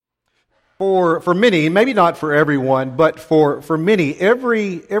For many, maybe not for everyone, but for many,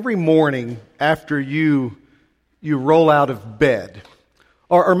 every morning after you roll out of bed,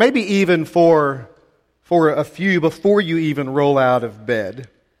 or maybe even for a few before you even roll out of bed,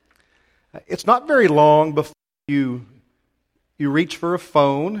 it's not very long before you reach for a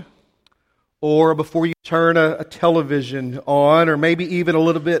phone, or before you turn a television on, or maybe even a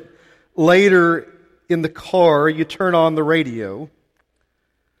little bit later in the car you turn on the radio.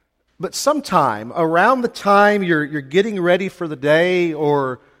 But sometime around the time you're getting ready for the day,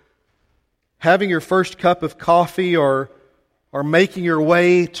 or having your first cup of coffee, or making your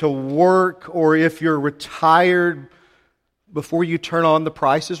way to work, or if you're retired, before you turn on The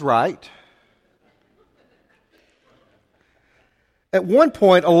Price is Right, at one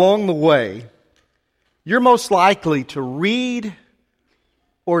point along the way, you're most likely to read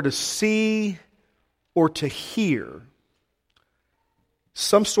or to see or to hear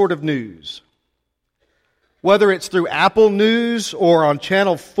some sort of news. Whether it's through Apple News or on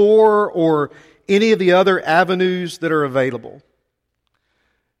Channel 4 or any of the other avenues that are available.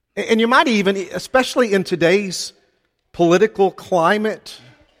 And you might even, especially in today's political climate,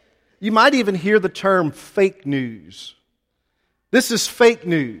 you might even hear the term fake news. This is fake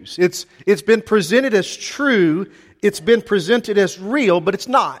news. It's been presented as true, it's been presented as real, but it's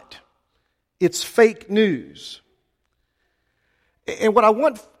not. It's fake news. And what I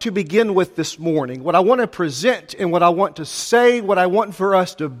want to begin with this morning, what I want to present and what I want to say, what I want for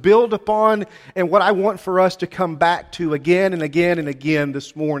us to build upon, and what I want for us to come back to again and again and again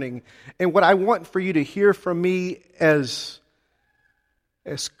this morning, and what I want for you to hear from me as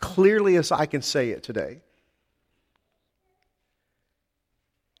clearly as I can say it today,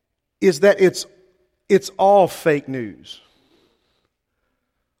 is that it's all fake news.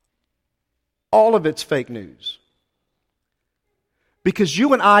 All of it's fake news. Because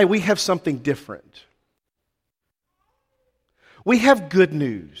you and I, we have something different. We have good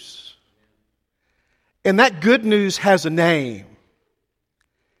news. And that good news has a name.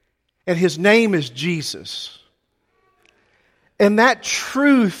 And His name is Jesus. And that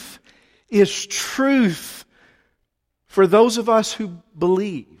truth is truth for those of us who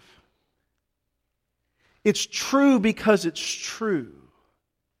believe. It's true because it's true.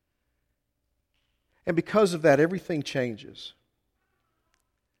 And because of that, everything changes.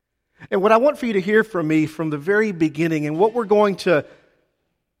 And what I want for you to hear from me from the very beginning, and what we're going to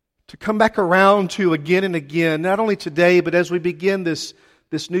come back around to again and again, not only today, but as we begin this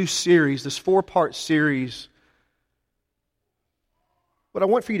new series, this 4-part series, what I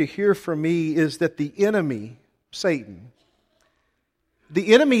want for you to hear from me is that the enemy, Satan,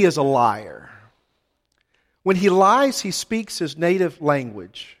 the enemy is a liar. When he lies, he speaks his native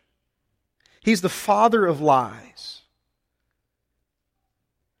language. He's the father of lies.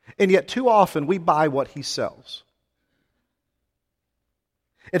 And yet too often we buy what he sells.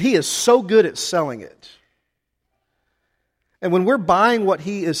 And he is so good at selling it. And when we're buying what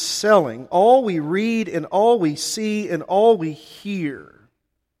he is selling, all we read and all we see and all we hear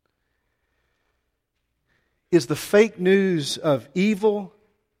is the fake news of evil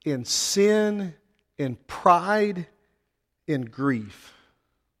and sin and pride and grief.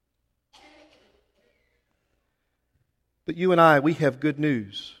 But you and I, we have good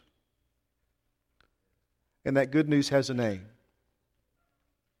news. And that good news has a name.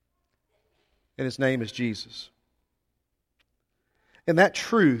 And His name is Jesus. And that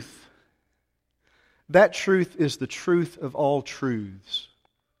truth is the truth of all truths.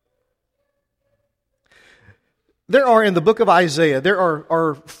 There are, in the book of Isaiah, there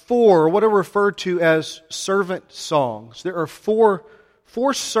are 4 what are referred to as servant songs. There are four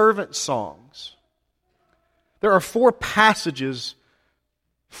servant songs. There are 4 passages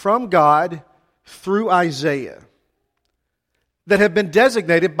from God through Isaiah that have been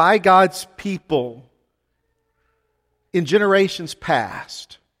designated by God's people in generations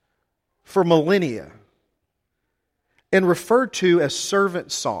past for millennia and referred to as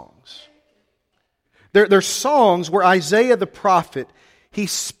servant songs. They're songs where Isaiah the prophet, he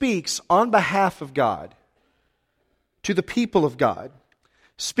speaks on behalf of God to the people of God,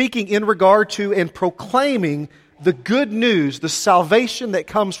 speaking in regard to and proclaiming the good news, the salvation that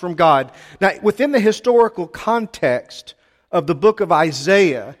comes from God. Now, within the historical context of the book of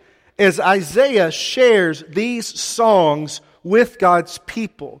Isaiah, as Isaiah shares these songs with God's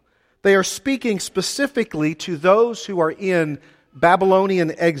people, they are speaking specifically to those who are in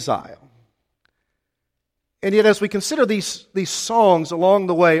Babylonian exile. And yet, as we consider these songs along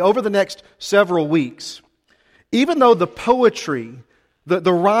the way, over the next several weeks, even though the poetry,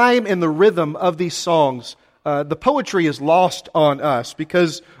 the rhyme and the rhythm of these songs the poetry is lost on us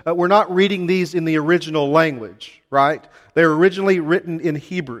because we're not reading these in the original language, right? They were originally written in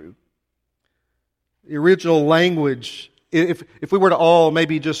Hebrew. The original language, if we were to all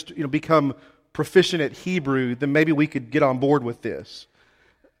maybe just become proficient at Hebrew, then maybe we could get on board with this.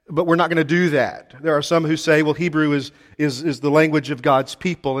 But we're not going to do that. There are some who say, well, Hebrew is the language of God's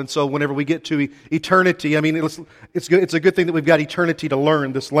people, and so whenever we get to eternity, I mean, it's a good thing that we've got eternity to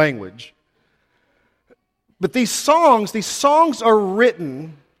learn this language. But these songs are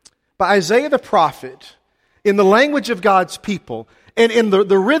written by Isaiah the prophet in the language of God's people, and in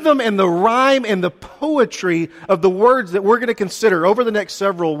the rhythm and the rhyme and the poetry of the words that we're going to consider over the next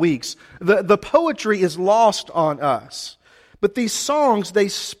several weeks. The poetry is lost on us. But these songs, they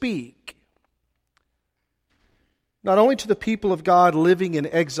speak not only to the people of God living in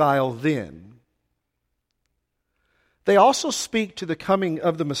exile then, they also speak to the coming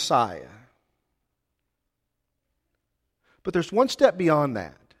of the Messiah. But there's one step beyond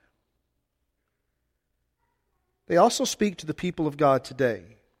that. They also speak to the people of God today.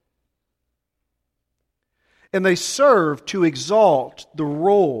 And they serve to exalt the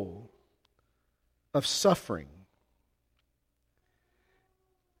role of suffering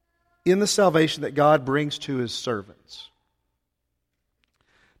in the salvation that God brings to His servants.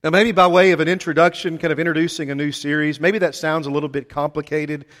 Now, maybe by way of an introduction, kind of introducing a new series, maybe that sounds a little bit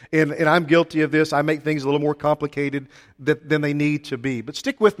complicated, and I'm guilty of this. I make things a little more complicated than they need to be. But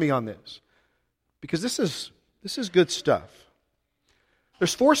stick with me on this, because this is good stuff.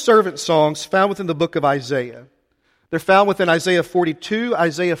 There's 4 servant songs found within the book of Isaiah. They're found within Isaiah 42,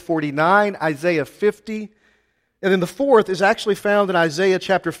 Isaiah 49, Isaiah 50, and then the 4th is actually found in Isaiah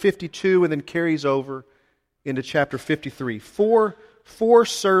chapter 52 and then carries over into chapter 53. Four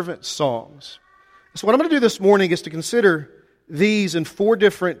servant songs. So what I'm going to do this morning is to consider these in 4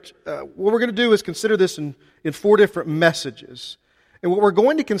 different, what we're going to do is consider this in 4 different messages. And what we're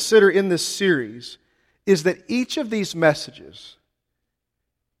going to consider in this series is that each of these messages,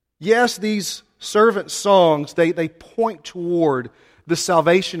 yes, these servant songs, they point toward the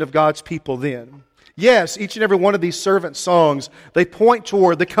salvation of God's people then. Yes, each and every one of these servant songs, they point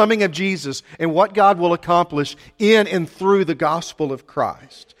toward the coming of Jesus and what God will accomplish in and through the gospel of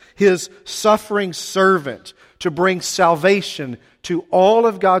Christ. His suffering servant to bring salvation to all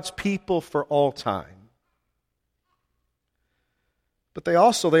of God's people for all time. But they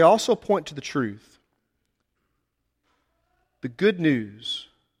also point to the truth. The good news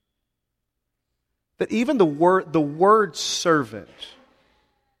that even the word servant,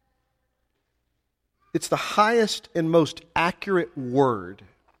 it's the highest and most accurate word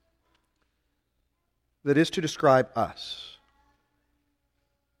that is to describe us.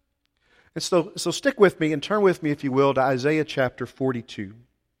 And so stick with me and turn with me, if you will, to Isaiah chapter 42.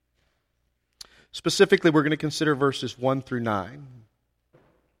 Specifically, we're going to consider verses 1 through 9. And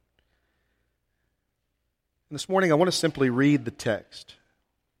this morning, I want to simply read the text.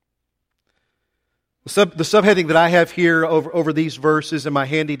 The subheading that I have here over these verses in my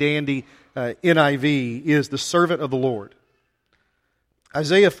handy-dandy NIV is the servant of the Lord.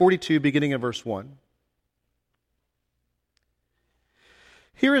 Isaiah 42, beginning in verse 1.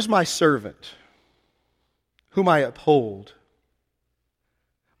 Here is my servant, whom I uphold,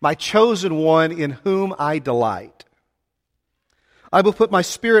 my chosen one in whom I delight. I will put my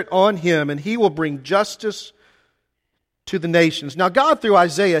spirit on him, and he will bring justice to the nations. Now, God, through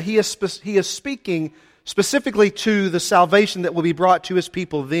Isaiah, He is speaking specifically to the salvation that will be brought to His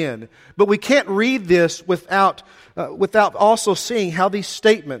people then. But we can't read this without also seeing how these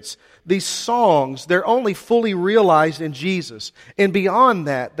statements, these songs, they're only fully realized in Jesus. And beyond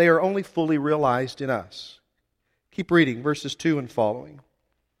that, they are only fully realized in us. Keep reading, verses 2 and following.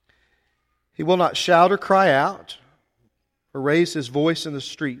 He will not shout or cry out, or raise his voice in the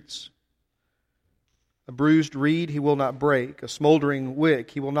streets. A bruised reed he will not break, a smoldering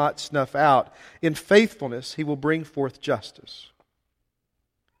wick he will not snuff out. In faithfulness he will bring forth justice.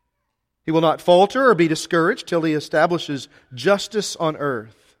 He will not falter or be discouraged till he establishes justice on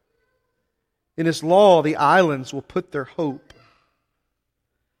earth. In His law the islands will put their hope.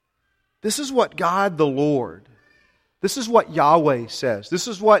 This is what God the Lord, this is what Yahweh says. This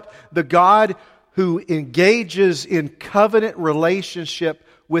is what the God who engages in covenant relationship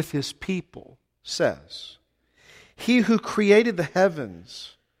with His people says. He who created the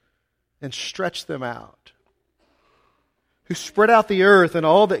heavens and stretched them out, who spread out the earth and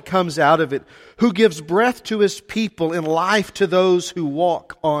all that comes out of it, who gives breath to His people and life to those who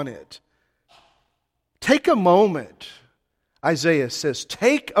walk on it. Take a moment, Isaiah says,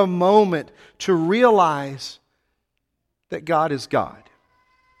 take a moment to realize that God is God.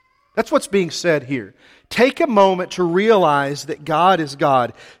 That's what's being said here. Take a moment to realize that God is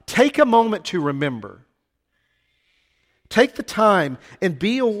God. Take a moment to remember. Take the time and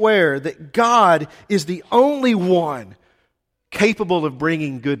be aware that God is the only one capable of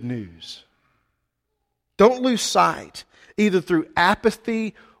bringing good news. Don't lose sight, either through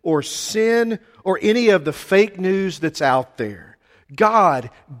apathy or sin or any of the fake news that's out there. God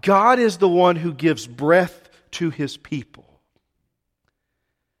is the one who gives breath to His people.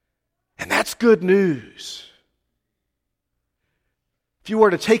 And that's good news. If you were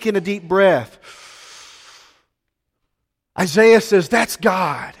to take in a deep breath, Isaiah says that's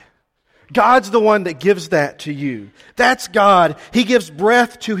God. God's the one that gives that to you. That's God. He gives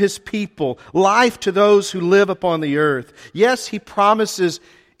breath to His people, life to those who live upon the earth. Yes, He promises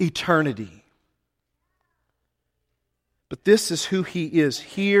eternity. But this is who He is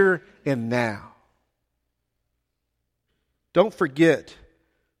here and now. Don't forget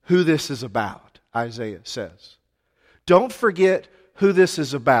who this is about, Isaiah says. Don't forget who this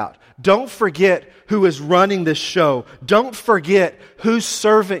is about. Don't forget who is running this show. Don't forget whose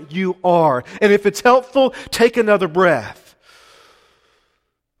servant you are. And if it's helpful, take another breath.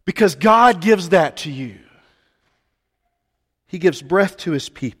 Because God gives that to you. He gives breath to His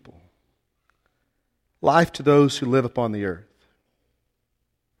people. Life to those who live upon the earth.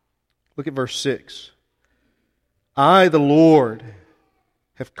 Look at verse 6. I, the Lord,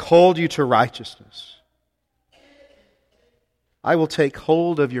 have called you to righteousness. I will take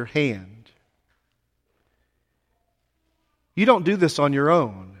hold of your hand. You don't do this on your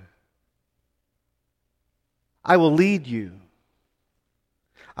own. I will lead you.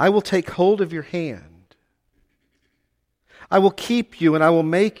 I will take hold of your hand. I will keep you and I will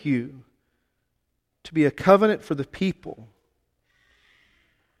make you to be a covenant for the people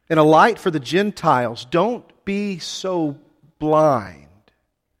and a light for the Gentiles. Don't be so blind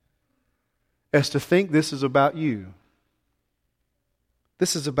as to think this is about you.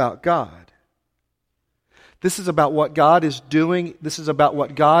 This is about God. This is about what God is doing. This is about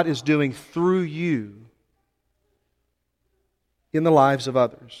what God is doing through you in the lives of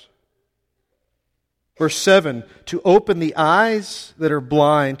others. Verse 7, to open the eyes that are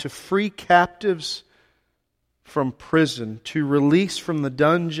blind, to free captives from prison, to release from the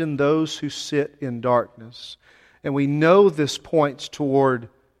dungeon those who sit in darkness. And we know this points toward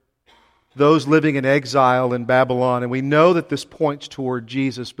those living in exile in Babylon, and we know that this points toward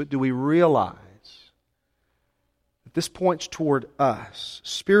Jesus, but do we realize that this points toward us?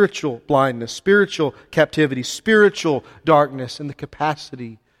 Spiritual blindness, spiritual captivity, spiritual darkness, and the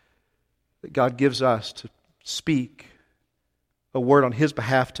capacity that God gives us to speak a word on His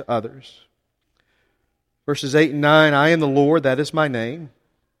behalf to others. Verses 8 and 9, I am the Lord, that is my name.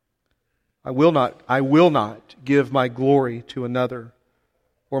 I will not give my glory to another,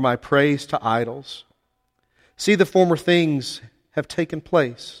 or my praise to idols. See, the former things have taken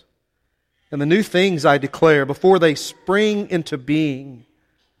place, and the new things I declare, before they spring into being,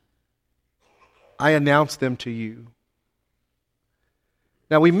 I announce them to you.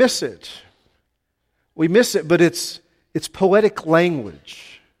 Now we miss it. We miss it, but it's poetic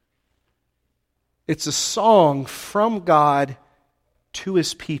language. It's a song from God to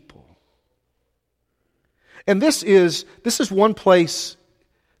His people. And this is one place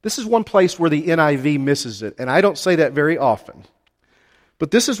where the NIV misses it. And I don't say that very often.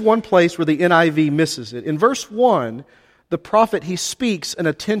 But this is one place where the NIV misses it. In verse 1, the prophet, he speaks an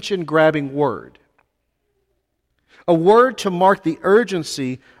attention-grabbing word. A word to mark the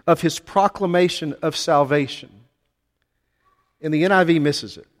urgency of his proclamation of salvation. And the NIV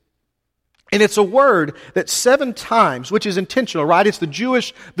misses it. And it's a word that 7 times, which is intentional, right? It's the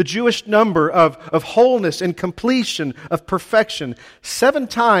Jewish number of wholeness and completion, of perfection. 7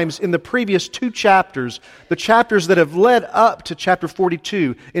 times in the previous 2 chapters, the chapters that have led up to chapter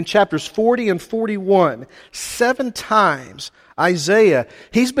 42, in chapters 40 and 41, 7 times Isaiah,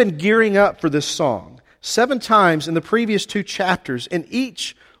 he's been gearing up for this song. 7 times in the previous 2 chapters, and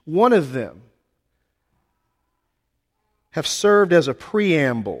each one of them have served as a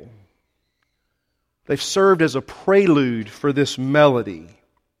preamble. They've served as a prelude for this melody.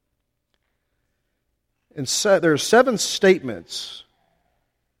 And so there are 7 statements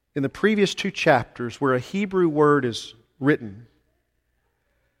in the previous 2 chapters where a Hebrew word is written.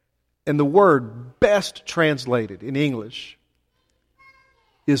 And the word best translated in English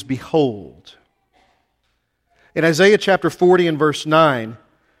is behold. In Isaiah chapter 40 and verse 9,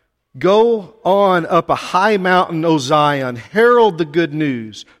 go on up a high mountain, O Zion, herald the good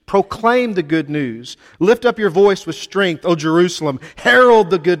news, proclaim the good news, lift up your voice with strength, O Jerusalem, herald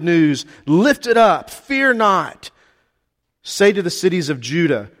the good news, lift it up, fear not. Say to the cities of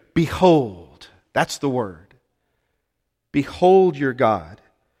Judah, behold. That's the word. Behold your God.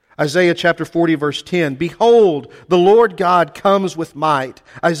 Isaiah chapter 40 verse 10, behold, the Lord God comes with might.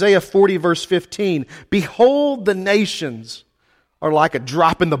 Isaiah 40 verse 15, behold, the nations are like a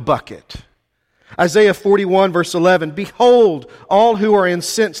drop in the bucket. Isaiah 41 verse 11, behold, all who are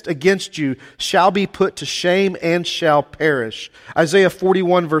incensed against you shall be put to shame and shall perish. Isaiah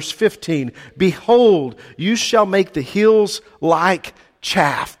 41 verse 15, behold, you shall make the hills like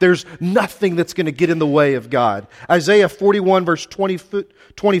chaff. There's nothing that's going to get in the way of God. Isaiah 41 verse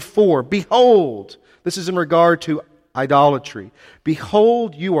 24, behold, this is in regard to idolatry.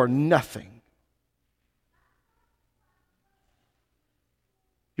 Behold, you are nothing.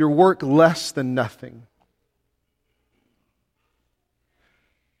 Your work less than nothing.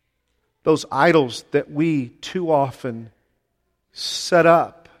 Those idols that we too often set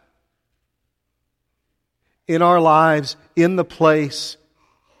up in our lives in the place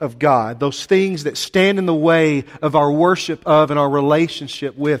of God. Those things that stand in the way of our worship of and our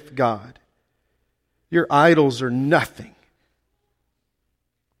relationship with God. Your idols are nothing.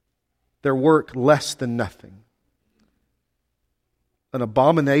 Their work less than nothing. An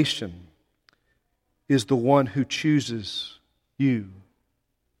abomination is the one who chooses you,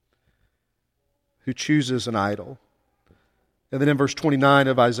 who chooses an idol. And then in verse 29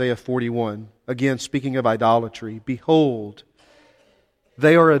 of Isaiah 41, again speaking of idolatry, behold,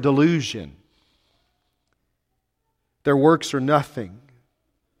 they are a delusion. Their works are nothing.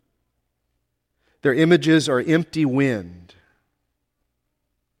 Their images are empty wind.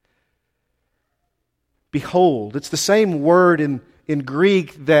 Behold, it's the same word in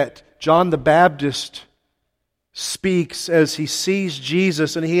Greek that John the Baptist speaks as he sees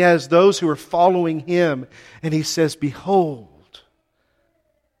Jesus and he has those who are following him and he says, behold,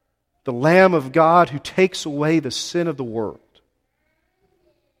 the Lamb of God who takes away the sin of the world.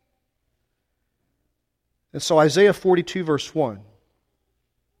 And so Isaiah 42 verse 1,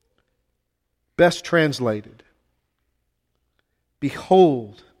 best translated,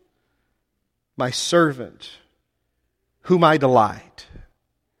 behold, my servant, whom I delight,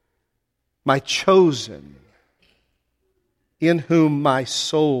 my chosen, in whom my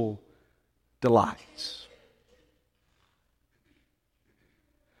soul delights.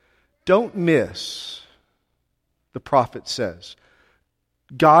 Don't miss, the prophet says.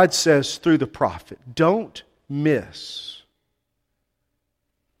 God says through the prophet, don't miss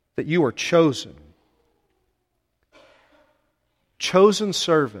that you are chosen. Chosen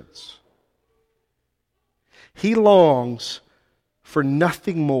servants. He longs for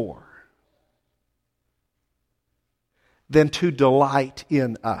nothing more than to delight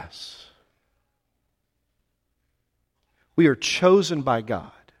in us. We are chosen by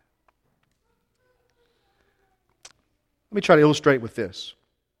God. Let me try to illustrate with this.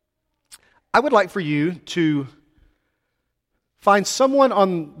 I would like for you to find someone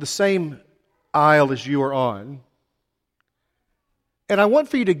on the same aisle as you are on, and I want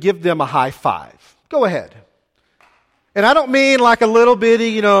for you to give them a high five. Go ahead. And I don't mean like a little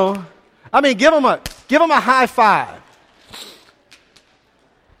bitty, I mean give them a high five.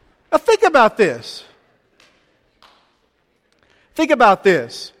 Now think about this. Think about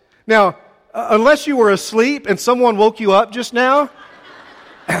this. Now, unless you were asleep and someone woke you up just now,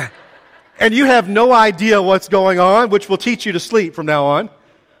 and you have no idea what's going on, which will teach you to sleep from now on,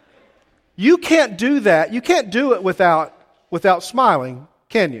 you can't do that. You can't do it without smiling,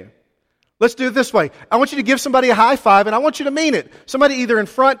 can you? Let's do it this way. I want you to give somebody a high five, and I want you to mean it. Somebody either in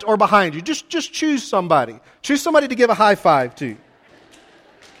front or behind you. Just choose somebody. Choose somebody to give a high five to.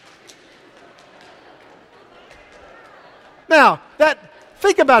 Now,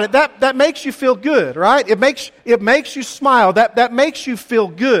 think about it. That makes you feel good, right? It makes you smile. That makes you feel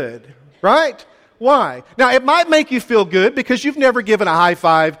good, right? Why? Now, it might make you feel good because you've never given a high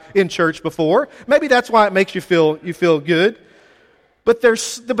five in church before. Maybe that's why it makes you feel good. But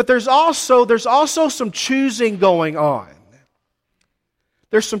there's also some choosing going on.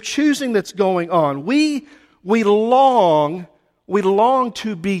 There's some choosing that's going on. We long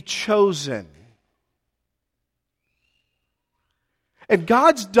to be chosen. And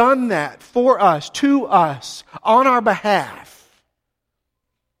God's done that for us, to us, on our behalf,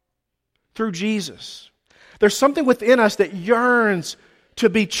 through Jesus. There's something within us that yearns to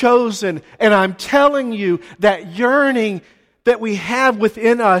be chosen. And I'm telling you, that yearning that we have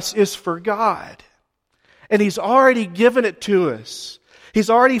within us is for God. And He's already given it to us. He's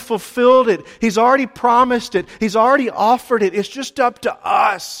already fulfilled it. He's already promised it. He's already offered it. It's just up to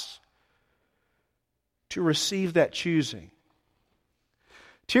us to receive that choosing.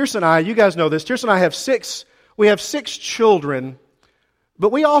 Tierce and I, you guys know this, Tierce and I have six children,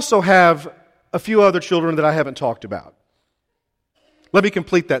 But we also have a few other children that I haven't talked about. Let me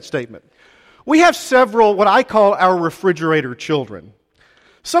complete that statement. We have several, what I call our refrigerator children.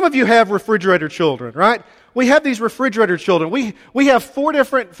 Some of you have refrigerator children, right? We have these refrigerator children. We have four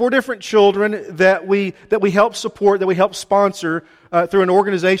different children that we help support, that we help sponsor through an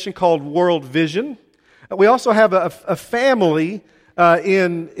organization called World Vision. We also have a family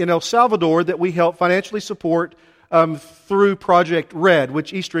in El Salvador that we help financially support through Project Red,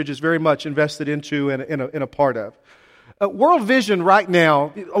 which Eastridge is very much invested into and in a part of. World Vision right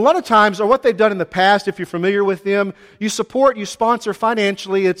now, a lot of times, or what they've done in the past, if you're familiar with them, you support, you sponsor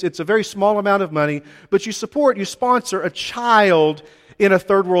financially. It's a very small amount of money, but you support, you sponsor a child in a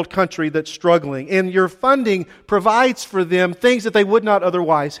third world country that's struggling. And your funding provides for them things that they would not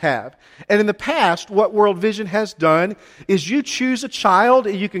otherwise have. And in the past, what World Vision has done is you choose a child.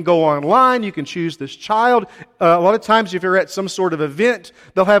 You can go online. You can choose this child. A lot of times, if you're at some sort of event,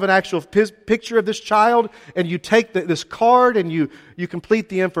 they'll have an actual picture of this child. And you take this card and you complete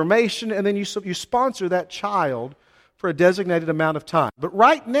the information. And then you sponsor that child for a designated amount of time. But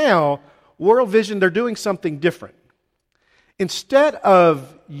right now, World Vision, they're doing something different. Instead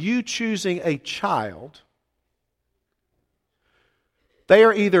of you choosing a child, they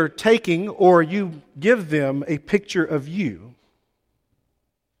are either taking or you give them a picture of you.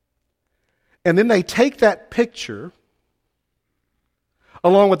 And then they take that picture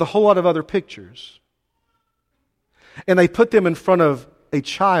along with a whole lot of other pictures and they put them in front of a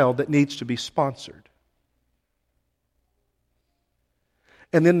child that needs to be sponsored.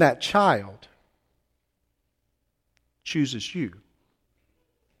 And then that child chooses you.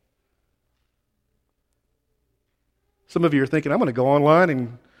 Some of you are thinking, I'm going to go online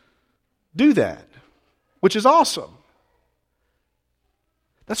and do that, which is awesome.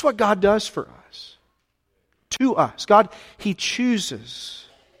 That's what God does for us. To us. God, He chooses.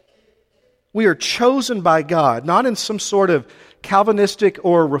 We are chosen by God, not in some sort of Calvinistic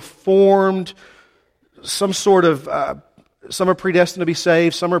or Reformed, some sort of some are predestined to be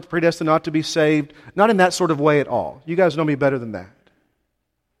saved, some are predestined not to be saved. Not in that sort of way at all. You guys know me better than that.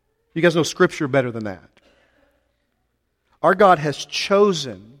 You guys know Scripture better than that. Our God has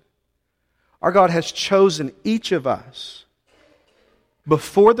chosen each of us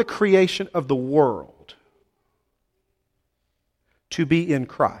before the creation of the world to be in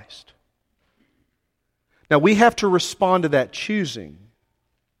Christ. Now we have to respond to that choosing.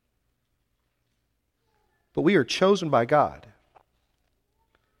 But we are chosen by God.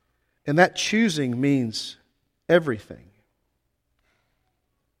 And that choosing means everything.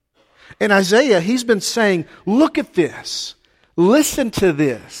 And Isaiah, he's been saying, look at this. Listen to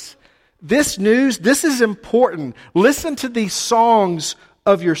this. This news, this is important. Listen to these songs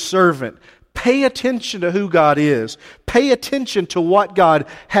of your servant. Pay attention to who God is. Pay attention to what God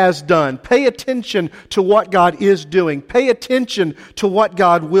has done. Pay attention to what God is doing. Pay attention to what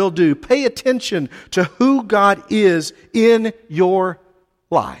God will do. Pay attention to who God is in your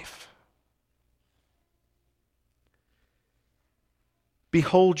life.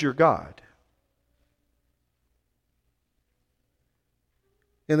 Behold your God.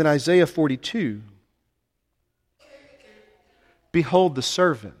 And then Isaiah 42. Behold the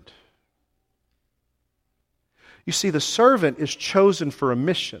servant. You see, the servant is chosen for a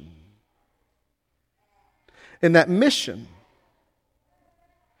mission. And that mission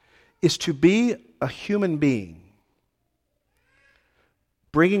is to be a human being,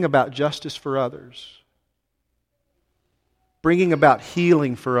 bringing about justice for others, bringing about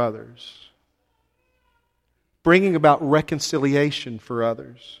healing for others, bringing about reconciliation for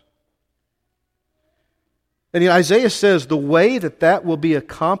others. And Isaiah says the way that will be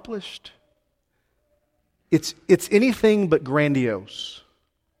accomplished, it's anything but grandiose.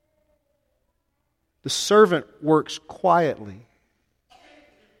 The servant works quietly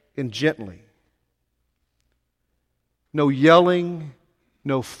and gently. No yelling,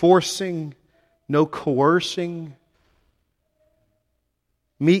 no forcing, no coercing.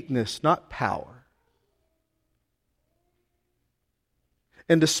 Meekness, not power.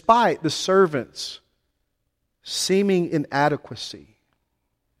 And despite the servant's seeming inadequacy,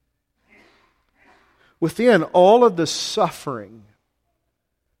 within all of the suffering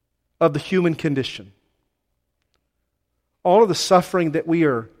of the human condition, all of the suffering that we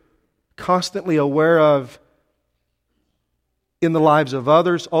are constantly aware of in the lives of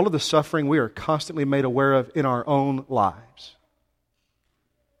others, all of the suffering we are constantly made aware of in our own lives,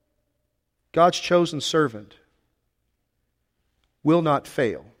 God's chosen servant will not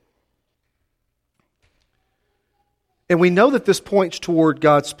fail. And we know that this points toward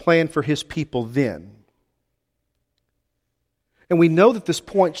God's plan for His people then. And we know that this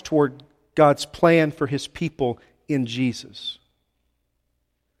points toward God's plan for His people in Jesus.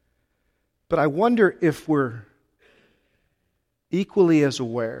 But I wonder if we're equally as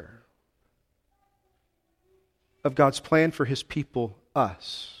aware of God's plan for His people,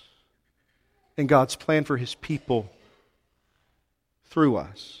 us, and God's plan for His people through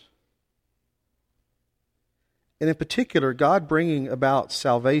us. And in particular, God bringing about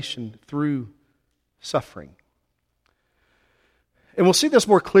salvation through suffering. And we'll see this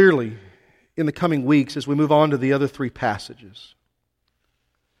more clearly in the coming weeks as we move on to the other three passages.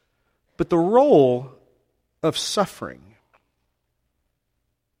 But the role of suffering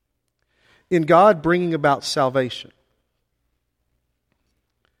in God bringing about salvation.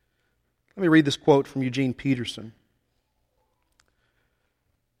 Let me read this quote from Eugene Peterson.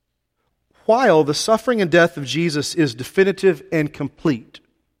 While the suffering and death of Jesus is definitive and complete,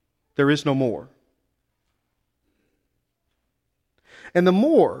 there is no more. And the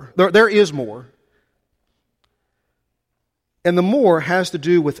more, there is more. And the more has to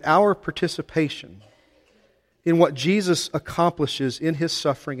do with our participation in what Jesus accomplishes in His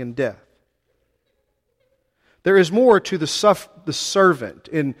suffering and death. There is more to the servant,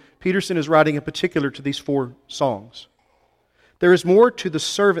 and Peterson is writing in particular to these 4 songs. There is more to the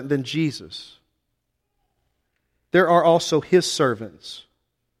servant than Jesus. There are also His servants.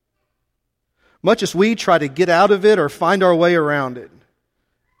 Much as we try to get out of it or find our way around it,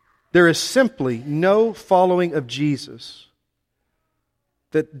 there is simply no following of Jesus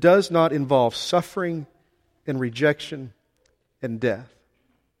that does not involve suffering and rejection and death.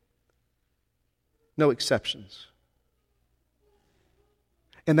 No exceptions.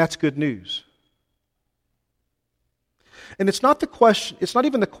 And that's good news. And it's not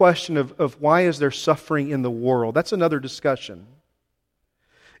even the question of why is there suffering in the world. That's another discussion.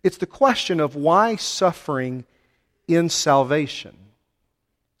 It's the question of why suffering in salvation.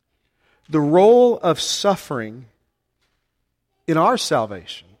 The role of suffering in our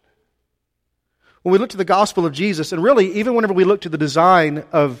salvation. When we look to the gospel of Jesus, and really even whenever we look to the design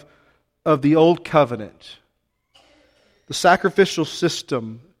of the old covenant, the sacrificial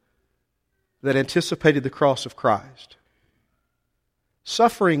system that anticipated the cross of Christ,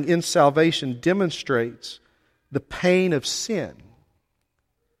 suffering in salvation demonstrates the pain of sin.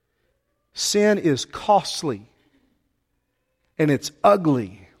 Sin is costly and it's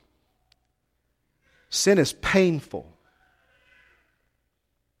ugly. Sin is painful.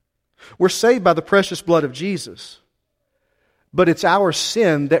 We're saved by the precious blood of Jesus, but it's our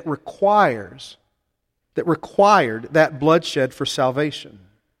sin that required that bloodshed for salvation.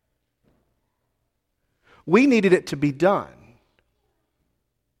 We needed it to be done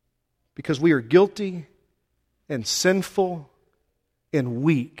because we are guilty and sinful and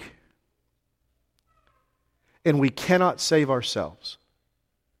weak, and we cannot save ourselves.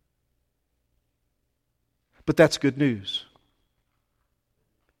 But that's good news.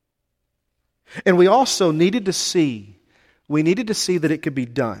 And we also needed to see that it could be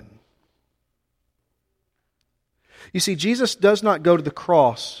done. You see, Jesus does not go to the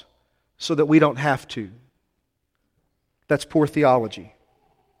cross so that we don't have to. That's poor theology.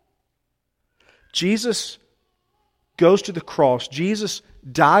 Jesus goes to the cross. Jesus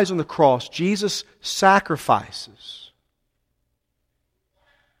dies on the cross. Jesus sacrifices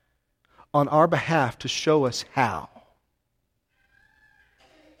on our behalf to show us how.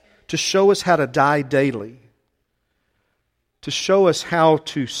 To show us how to die daily. To show us how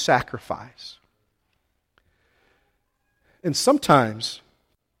to sacrifice. And sometimes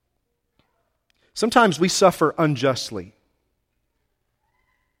we suffer unjustly.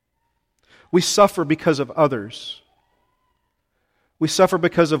 We suffer because of others. We suffer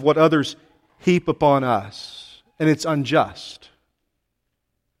because of what others heap upon us, and it's unjust.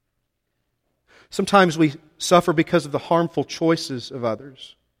 Sometimes we suffer because of the harmful choices of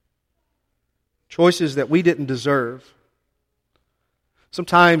others. Choices that we didn't deserve.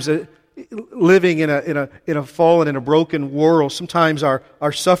 Sometimes living in a fallen and a broken world, sometimes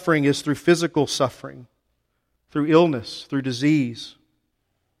our suffering is through physical suffering, through illness, through disease.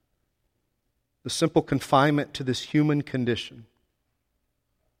 The simple confinement to this human condition.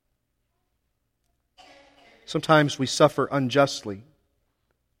 Sometimes we suffer unjustly,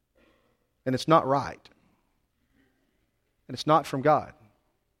 and it's not right. And it's not from God.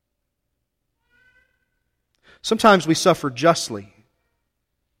 Sometimes we suffer justly.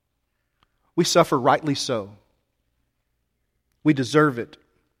 We suffer rightly so. We deserve it.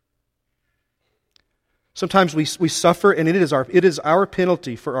 Sometimes we suffer, and it is our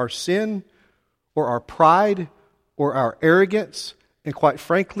penalty for our sin, or our pride, or our arrogance, and quite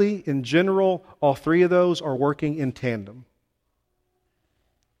frankly, in general, all 3 of those are working in tandem.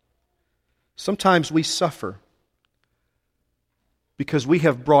 Sometimes we suffer because we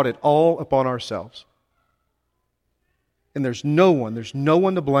have brought it all upon ourselves. And there's no one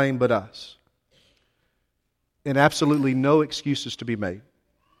to blame but us. And absolutely no excuses to be made.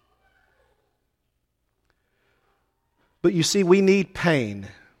 But you see, we need pain.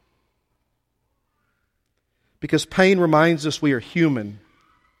 Because pain reminds us we are human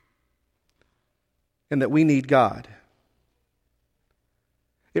and that we need God.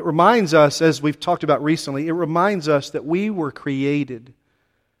 It reminds us, as we've talked about recently, it reminds us that we were created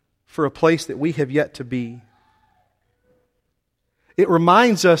for a place that we have yet to be. It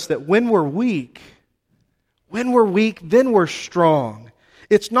reminds us that when we're weak, then we're strong.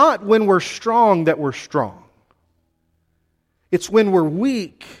 It's not when we're strong that we're strong. It's when we're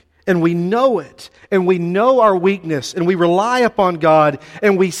weak and we know it, and we know our weakness, and we rely upon God,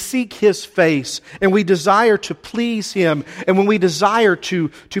 and we seek His face, and we desire to please Him, and when we desire to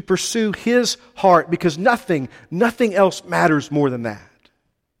pursue His heart, because nothing else matters more than that.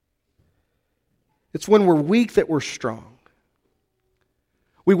 It's when we're weak that we're strong.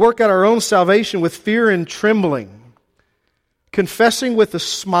 We work out our own salvation with fear and trembling, confessing with a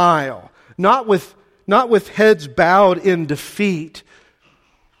smile, not with heads bowed in defeat,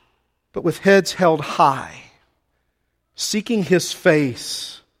 but with heads held high, seeking His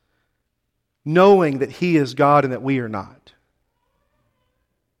face, knowing that He is God and that we are not.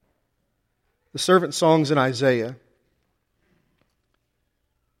 The servant songs in Isaiah,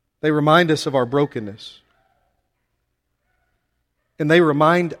 they remind us of our brokenness. And they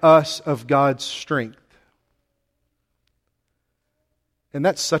remind us of God's strength. And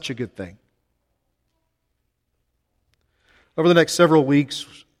that's such a good thing. Over the next several weeks,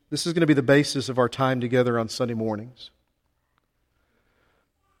 this is going to be the basis of our time together on Sunday mornings.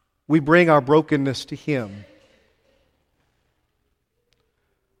 We bring our brokenness to Him.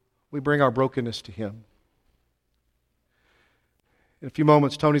 We bring our brokenness to Him. In a few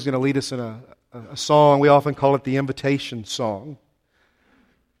moments, Tony's going to lead us in a song. We often call it the invitation song.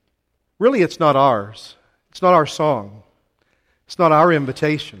 Really, it's not ours. It's not our song. It's not our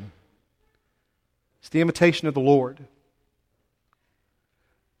invitation. It's the invitation of the Lord.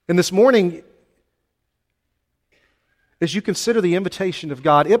 And this morning, as you consider the invitation of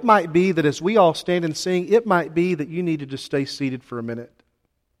God, it might be that as we all stand and sing, it might be that you need to just stay seated for a minute.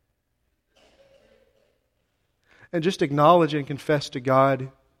 And just acknowledge and confess to God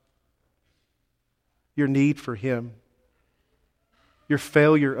your need for Him, your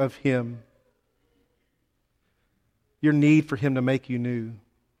failure of Him, your need for Him to make you new.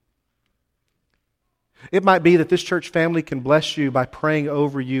 It might be that this church family can bless you by praying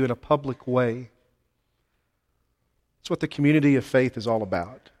over you in a public way. That's what the community of faith is all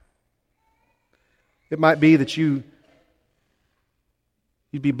about. It might be that you'd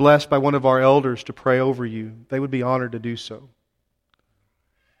be blessed by one of our elders to pray over you. They would be honored to do so.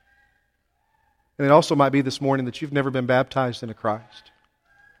 And it also might be this morning that you've never been baptized into Christ.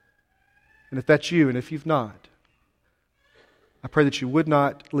 And if that's you, and if you've not, I pray that you would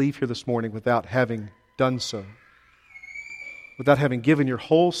not leave here this morning without having done so, without having given your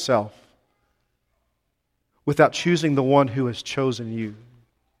whole self, without choosing the one who has chosen you.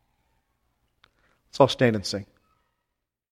 Let's all stand and sing.